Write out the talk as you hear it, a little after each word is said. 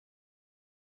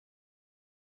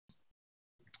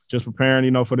just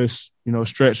preparing, for this,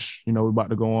 stretch, we're about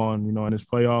to go on, in this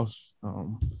playoffs.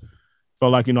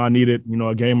 Felt like, I needed,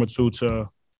 a game or two to,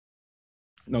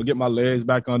 get my legs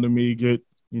back under me, get,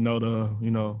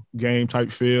 the, game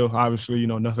type feel. Obviously,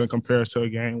 nothing compares to a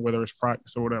game, whether it's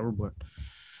practice or whatever. But,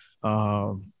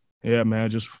 yeah, man,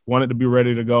 just wanted to be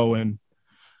ready to go. And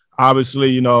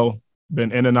obviously,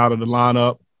 been in and out of the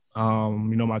lineup.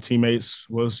 My teammates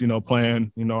was,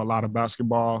 playing, a lot of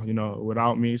basketball,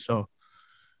 without me. So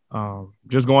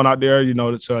just going out there,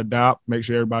 to adapt, make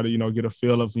sure everybody, get a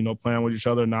feel of, playing with each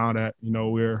other now that,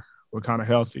 we're kind of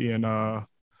healthy. And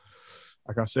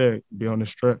like I said, be on this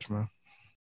stretch, man.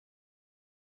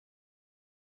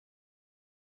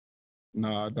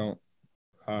 No, I don't.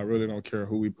 I really don't care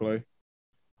who we play.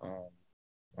 Um,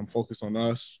 I'm focused on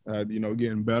us,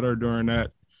 getting better during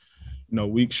that,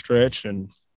 week stretch and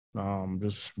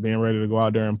just being ready to go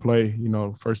out there and play,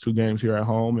 first two games here at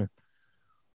home. And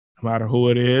no matter who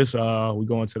it is, we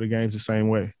go into the games the same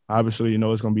way. Obviously,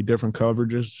 it's going to be different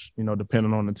coverages,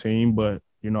 depending on the team, but,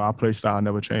 our play style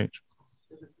never changed.